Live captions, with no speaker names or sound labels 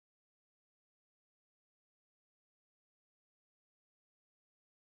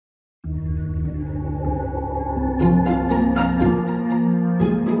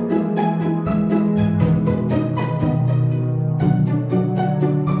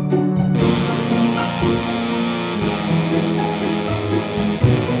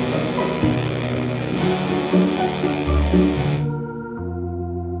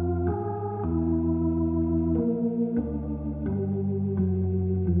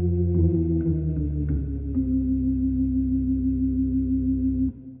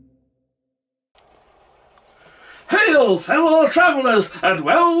Hail, fellow travellers, and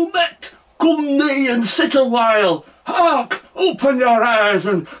well met! Come thee and sit a while. Hark, open your eyes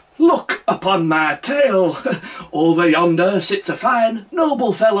and look upon my tale. Over yonder sits a fine,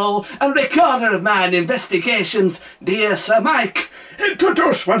 noble fellow, and recorder of mine investigations, dear Sir Mike.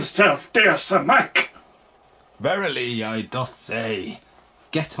 Introduce oneself, dear Sir Mike. Verily, I doth say.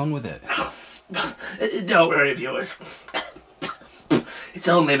 Get on with it. Don't worry, viewers. It's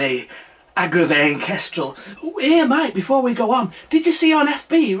only me, aggravating kestrel. Here, Mike, before we go on, did you see on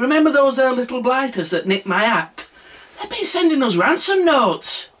FB, remember those little blighters that nicked my hat? They've been sending us ransom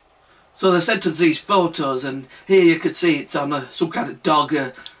notes. So they sent us these photos, and here you could see it's on some kind of dog,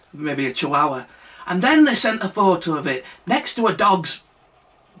 maybe a chihuahua. And then they sent a photo of it next to a dog's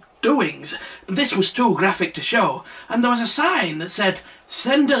doings. This was too graphic to show, and there was a sign that said,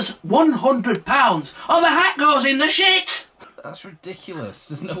 "Send us £100 or the hat goes in the shit." That's ridiculous.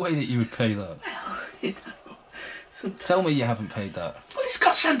 There's no way that you would pay that. Well, you know, Tell me you haven't paid that. but it's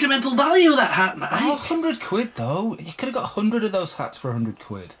got sentimental value, that hat, Mike. Oh, 100 quid though. You could have got 100 of those hats for 100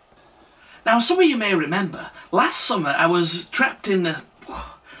 quid. Now, some of you may remember, last summer I was trapped in a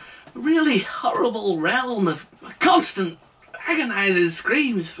really horrible realm of constant agonising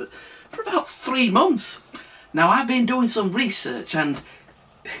screams for about 3 months. Now, I've been doing some research and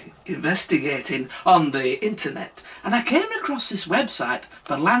investigating on the internet, and I came across this website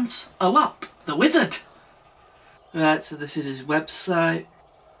for Lancelot the Wizard. Right, so this is his website.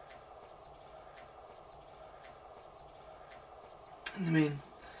 And I mean,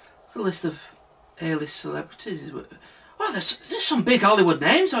 a list of A-list celebrities. Oh, there's some big Hollywood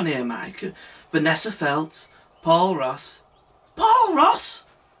names on here, Mike. Vanessa Feltz, Paul Ross. Paul Ross?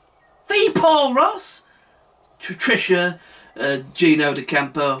 The Paul Ross? Trisha, Gino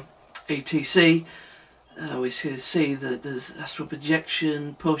DeCampo, etc. We see that there's astral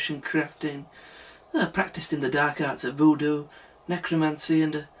projection, potion crafting, practiced in the dark arts of voodoo, necromancy,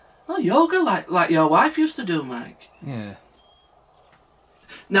 and yoga, like your wife used to do, Mike. Yeah.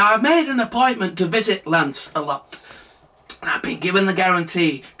 Now, I've made an appointment to visit Lancelot, and I've been given the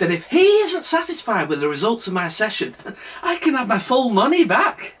guarantee that if he isn't satisfied with the results of my session, I can have my full money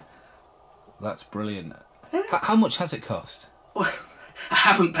back. That's brilliant. How much has it cost? Well, I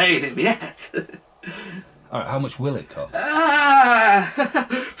haven't paid him yet. Alright, how much will it cost?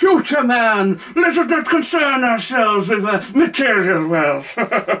 Future man, let us not concern ourselves with material wealth.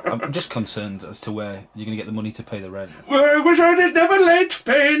 I'm just concerned as to where you're going to get the money to pay the rent. Well, Wizard is never late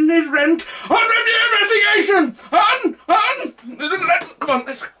paying his rent. On with the investigation! On! Come on,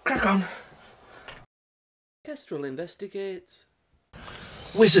 let's crack on. Kestrel investigates.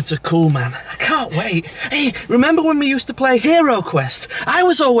 Wizards are cool, man. I can't wait. Hey, remember when we used to play Hero Quest? I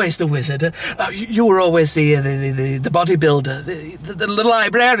was always the wizard. You were always the bodybuilder, the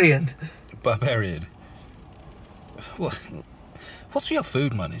librarian. Barbarian? What's with your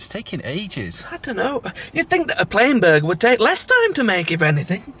food, man? It's taking ages. I don't know. You'd think that a plain burger would take less time to make, if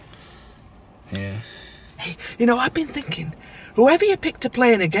anything. Yeah. Hey, you know, I've been thinking, whoever you pick to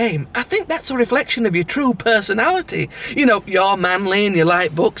play in a game, I think that's a reflection of your true personality. You know, you're manly and you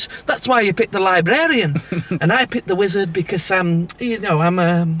like books. That's why you picked the librarian. And I picked the wizard because I'm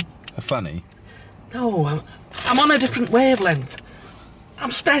a funny? No, I'm on a different wavelength. I'm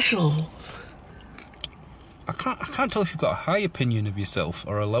special. I can't tell if you've got a high opinion of yourself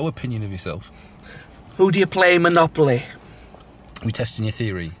or a low opinion of yourself. Who do you play Monopoly? We testing your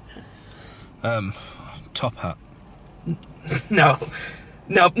theory. Top Hat. No,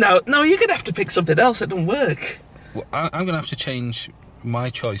 you're going to have to pick something else that doesn't work. Well, I'm going to have to change my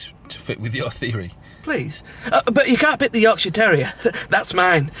choice to fit with your theory. Please. But you can't pick the Yorkshire Terrier. That's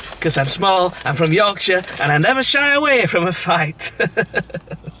mine, because I'm small, I'm from Yorkshire, and I never shy away from a fight.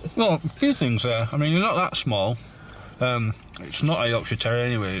 Well, a few things there. I mean, you're not that small. It's not a Yorkshire Terrier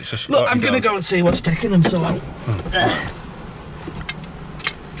anyway. It's a Look, I'm going to go and see what's taking them so long.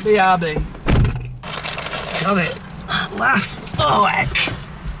 BRB. Got it. At last. Oh, heck.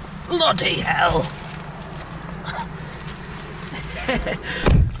 Bloody hell.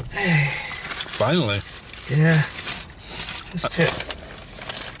 Finally. Yeah. Just check.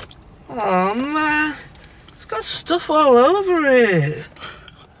 Oh, man. It's got stuff all over it.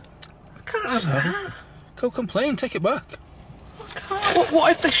 I can't have that. Go complain, take it back.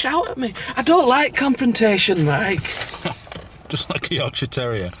 What if they shout at me? I don't like confrontation, Mike. Just like a Yorkshire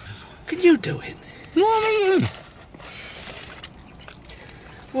Terrier. Can you do it? No, I mean.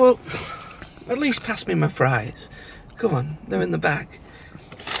 Well, at least pass me my fries. Come on, they're in the bag.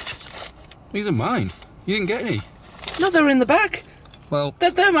 These are mine. You didn't get any. No, they're in the bag. Well,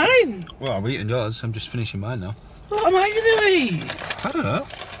 they're mine. Well, I'm eating yours. I'm just finishing mine now. What am I going to eat? I don't know.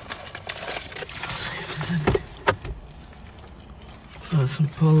 Oh, some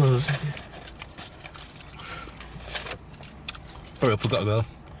polos. Hurry up, we've got to go.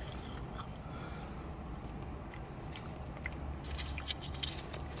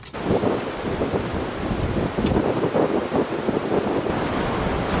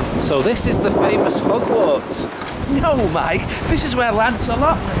 So this is the famous Hogwarts. No, Mike, this is where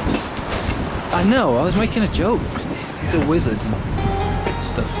Lancelot lives. I know, I was making a joke. He's a wizard and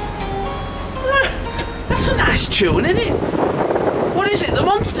stuff. That's a nice tune, isn't it? What is it, the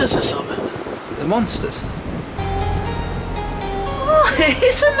Monsters or something? The monsters. Oh,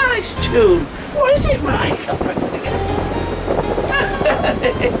 it's a nice tune. What is it, Mike?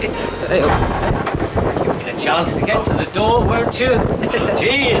 Hey, A chance to get to the door, weren't you?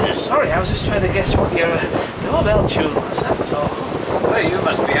 Jesus! Sorry, I was just trying to guess what your doorbell tune was, that's all. Well, you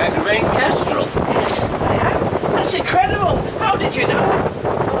must be aggravating Kestrel. Yes, I am. That's incredible. How did you know?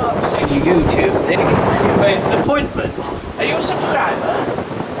 Well, I've seen your YouTube thing and you made an appointment. Are you a subscriber?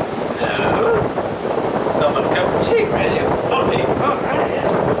 No. Not my cup of tea, really. Funny. Oh, right.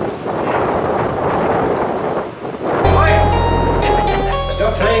 Quiet!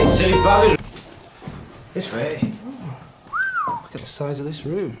 Stop playing, silly buggers. this way. Look at the size of this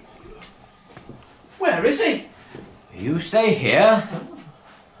room. Where is he? You stay here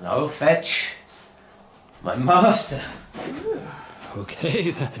and I'll fetch my master.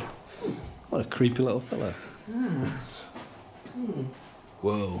 Okay then. What a creepy little fellow.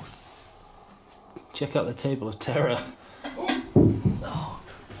 Whoa. Check out the table of terror. Oh,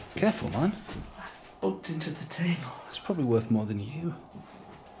 Careful, man. bumped into the table. It's probably worth more than you.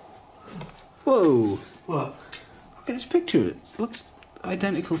 Whoa. What? Look at this picture. It looks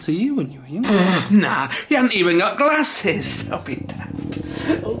identical to you when you were young. Nah, you hadn't even got glasses. Don't be daft.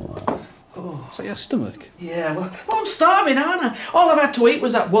 Is that your stomach? Yeah, well, I'm starving, aren't I? All I've had to eat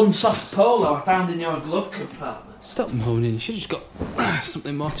was that one soft polo I found in your glove compartment. Stop moaning. You should have just got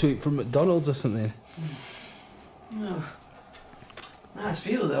something more to eat from McDonald's or something. Oh, nice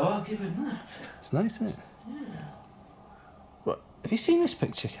view, though. I'll give him that. It's nice, isn't it? Yeah. What? Have you seen this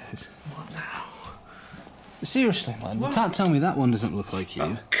picture, guys? What now? Seriously, man. What? You can't tell me that one doesn't look like you.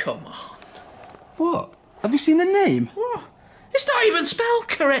 Oh, come on. What? Have you seen the name? What? It's not even spelled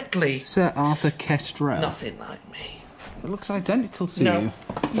correctly. Sir Arthur Kestrel. Nothing like me. It looks identical to No. you.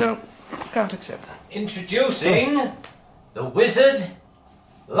 No, can't accept that. Introducing the wizard,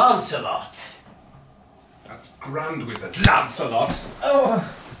 Lancelot. That's Grand Wizard Lancelot.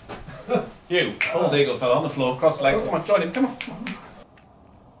 Oh, You, old eagle fell on the floor, cross-legged. Come on, join him, come on.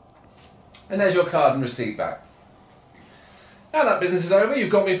 And there's your card and receipt back. Now that business is over, you've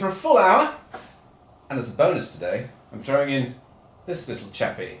got me for a full hour. And as a bonus today, I'm throwing in this little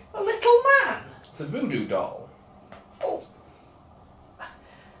chappie. A little man? It's a voodoo doll. Oh.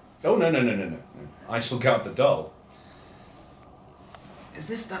 Oh, no. I shall guard the doll. Is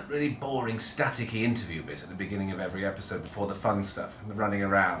this that really boring, staticky interview bit at the beginning of every episode before the fun stuff and the running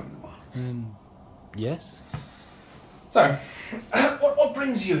around? Yes. So, what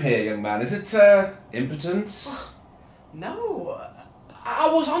brings you here, young man? Is it, impotence? No. I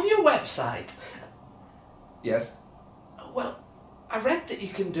was on your website. Yes. Well, I read that you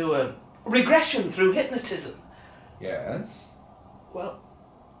can do a regression through hypnotism. Yes. Well,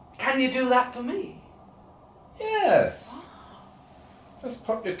 can you do that for me? Yes. Just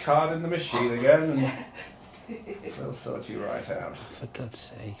pop your card in the machine again and we'll sort you right out. For God's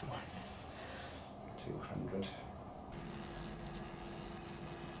sake. 200.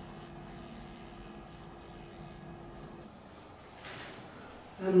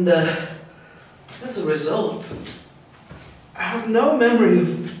 And as a result, I have no memory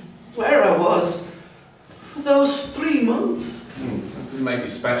of where I was for those 3 months. That doesn't make you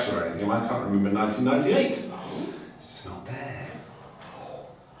special or anything. I can't remember 1998. It's just not there.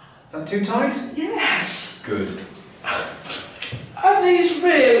 Is that too tight? Yes. Good. Are these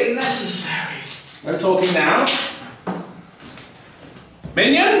really necessary? No talking now.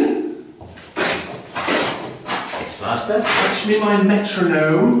 Minion! yes, master. Fetch me my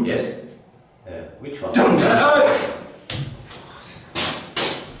metronome. Yes. Which one? Don't touch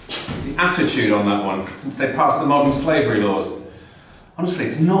the attitude on that one, since they passed the modern slavery laws. Honestly,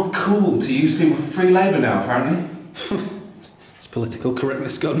 it's not cool to use people for free labour now, apparently. It's political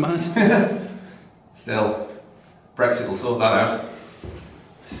correctness gone mad. Still, Brexit will sort that out.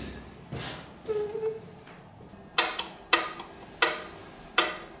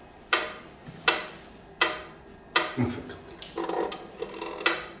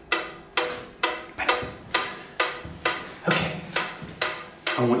 Okay.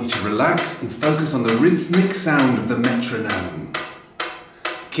 I want you to relax and focus on the rhythmic sound of the metronome. The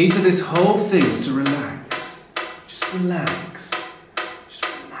key to this whole thing is to relax. Just relax.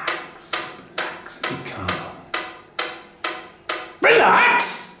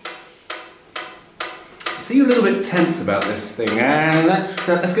 see you're a little bit tense about this thing, and let's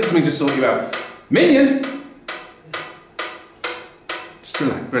get something to sort you out. Minion! Just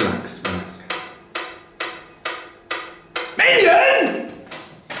relax. Minion!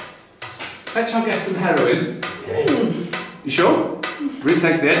 Fetch our guest some heroin. You sure? Really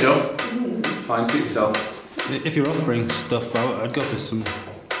takes the edge off. Fine, suit yourself. If you're offering stuff, I'd go for some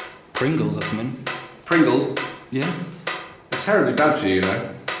Pringles or something. Pringles? Yeah. They're terribly bad for you, you know.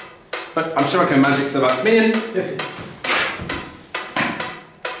 But I'm sure I can magic some up. Minion!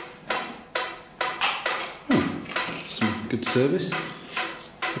 Some good service.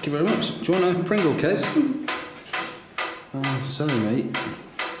 Thank you very much. Do you want a Pringle, Kez? Oh, sorry, mate.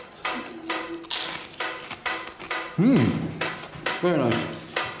 Very nice.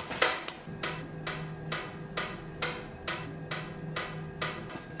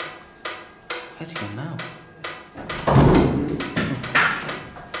 Where's he gone now?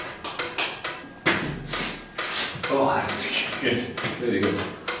 Oh, that's good. Really good. Are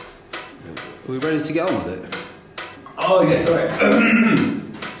we ready to get on with it? Oh, yes, sorry.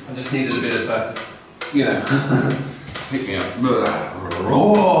 I just needed a bit of, pick me up.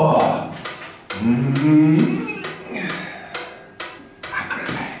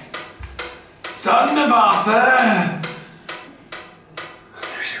 Agravain, son of Arthur!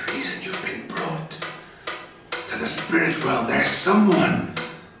 There's a reason you've been brought to the spirit world. There's someone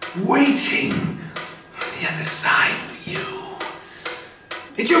waiting on the other side for you.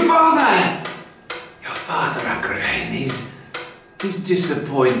 It's your father! Your father, Agravain, he's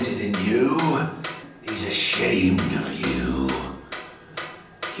disappointed in you. He's ashamed of you.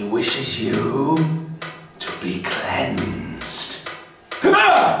 He wishes you to be cleansed.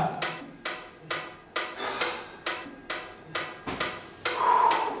 Ah!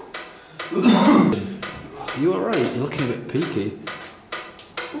 You alright? You're looking a bit peaky.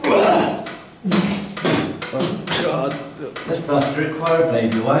 Oh, God. This bastard require a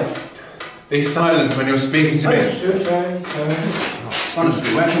baby wipe. Be silent when you're speaking to me. Sorry.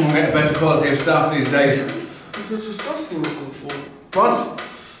 Honestly, where can one get a better quality of staff these days? What?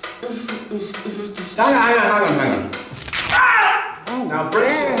 Hang on. Ah! Now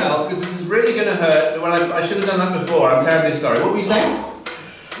brace yourself, because this is really going to hurt. When I should have done that before. I'm terribly sorry. What were you saying?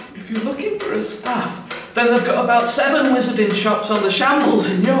 If you're looking for a staff, then they've got about 7 wizarding shops on the shambles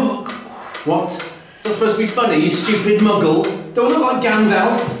in York. What? Is that supposed to be funny, you stupid muggle? Don't look like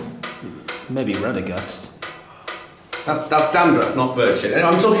Gandalf. Maybe Radagast. That's dandruff, not bird shit. And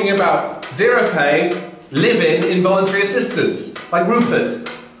I'm talking about zero pay, live-in, involuntary assistance, like Rupert.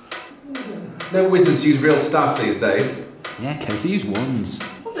 No wizards use real staff these days. Yeah, Kez, use wands.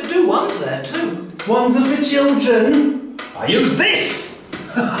 Well, they do ones there too. Wands are for children. I use this!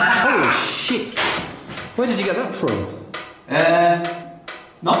 Holy shit! Where did you get that from?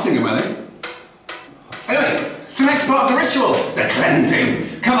 Nottingham, I think. Anyway, it's the next part of the ritual. The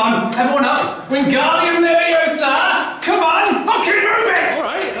cleansing. Come on, everyone up. Wingardium Leviosa! Come on, fucking move it!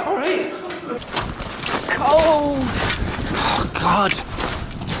 Alright. Cold! Oh, God.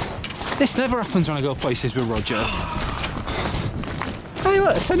 This never happens when I go places with Roger. Tell you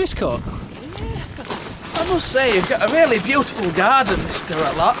what, a tennis court. I must say, you've got a really beautiful garden, Mr.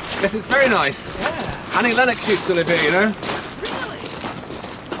 Alloc. Yes, it's very nice. Yeah. Annie Lennox used to live here, you know. Really?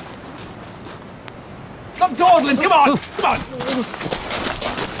 Stop dawdling, come on! Come on!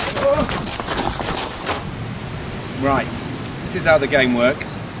 Right, this is how the game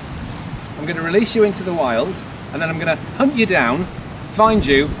works. I'm going to release you into the wild, and then I'm going to hunt you down, find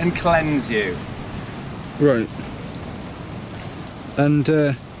you, and cleanse you. Right.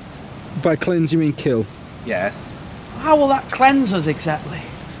 And by cleanse you mean kill? Yes. How will that cleanse us exactly?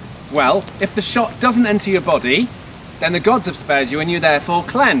 Well, if the shot doesn't enter your body, then the gods have spared you and you're therefore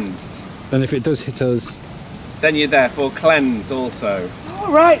cleansed. And if it does hit us? Then you're therefore cleansed also.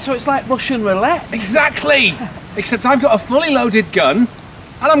 Oh, right, so it's like Russian roulette. Exactly! Except I've got a fully loaded gun,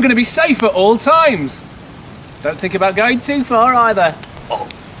 and I'm going to be safe at all times. Don't think about going too far either. Oh.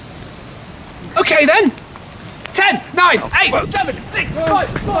 Okay then! 10, 9, 8, 7, 6, 5,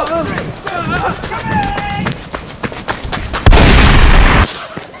 4, 3, 2,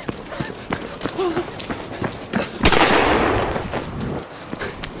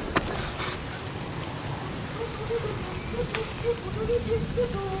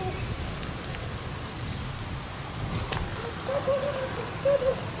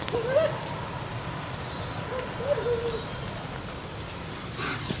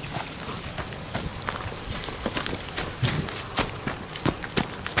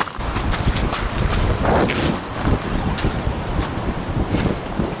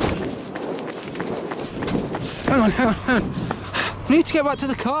 Hang on. We need to get back to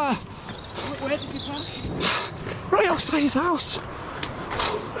the car. Where did you park? Right outside his house.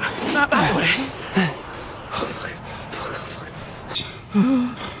 Not that way.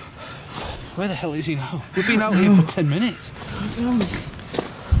 Where the hell is he now? We've been out here for 10 minutes.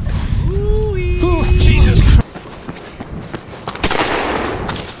 Oh, Jesus Christ.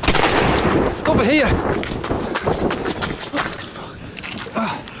 Over here.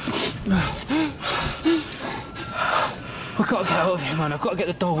 We've got to get out of here, man. I've got to get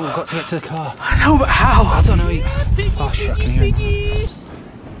the door. We've got to get to the car. I know, but how? I don't know. Oh shit, I can hear him. Here.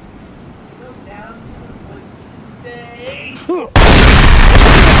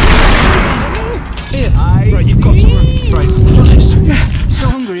 Right, you've got to run. Right, do this. Yeah. Still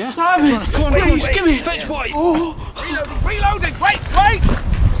hungry, yeah? Starving. Come on, Please, give me. Fetch boy. Oh. Reloading! Wait!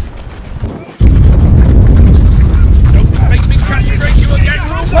 Don't make me castrate you again,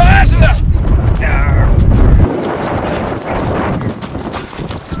 Rupert!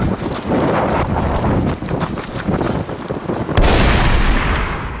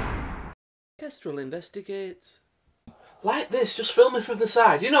 Kestrel investigates. Like this, just filming from the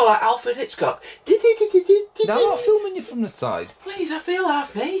side. You know, like Alfred Hitchcock. No, I'm not filming you from the side. Please, I feel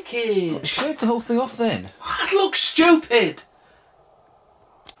half naked. Shave the whole thing off then. I'd look stupid.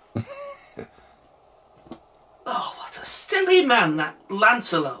 Oh, what a silly man that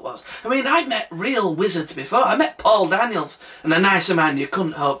Lancelot was. I mean, I'd met real wizards before. I met Paul Daniels, and a nicer man you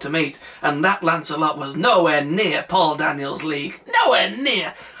couldn't hope to meet. And that Lancelot was nowhere near Paul Daniels' league. Nowhere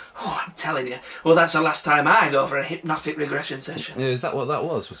near. Oh, I'm telling you. Well, that's the last time I go for a hypnotic regression session. Yeah, is that what that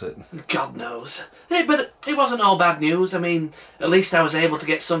was it? God knows. But it wasn't all bad news. I mean, at least I was able to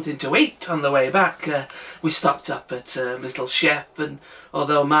get something to eat on the way back. We stopped up at Little Chef, and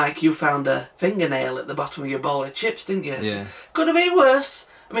although, Mike, you found a fingernail at the bottom of your bowl of chips, didn't you? Yeah. Could have been worse.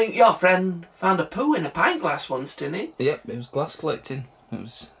 I mean, your friend found a poo in a pint glass once, didn't he? Yep, it was glass collecting.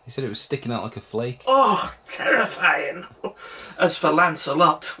 He said it was sticking out like a flake. Oh, terrifying. As for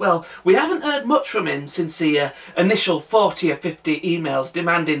Lancelot, well, we haven't heard much from him since the initial 40 or 50 emails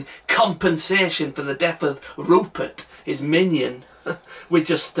demanding compensation for the death of Rupert, his minion. We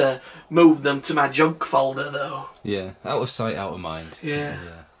just moved them to my junk folder, though. Yeah, out of sight, out of mind. Yeah.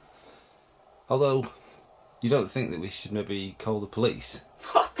 Although, you don't think that we should maybe call the police?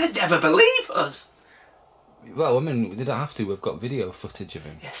 What? They'd never believe us. Well, I mean, we didn't have to. We've got video footage of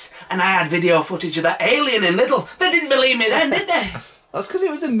him. Yes, and I had video footage of that alien in Lidl. They didn't believe me then, did they? That's because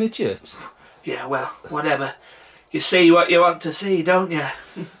it was a midget. Yeah, well, whatever. You see what you want to see, don't you?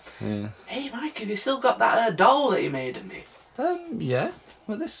 Yeah. Hey, Mike, have you still got that doll that you made of me? Yeah.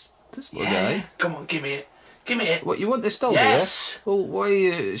 Well, this little Yeah. guy. Come on, give me it. Give me it. What, you want this doll? Yes. Yeah? Well, why are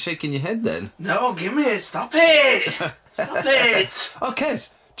you shaking your head then? No, give me it. Stop it. Stop it. Oh,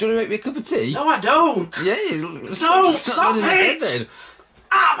 Kez, do you want to make me a cup of tea? No, I don't. Yeah. No, stop it.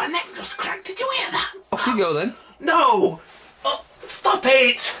 Ah, my neck just cracked. Did you hear that? Off you go then. No. Oh, stop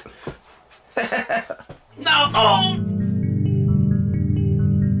it. No. Oh.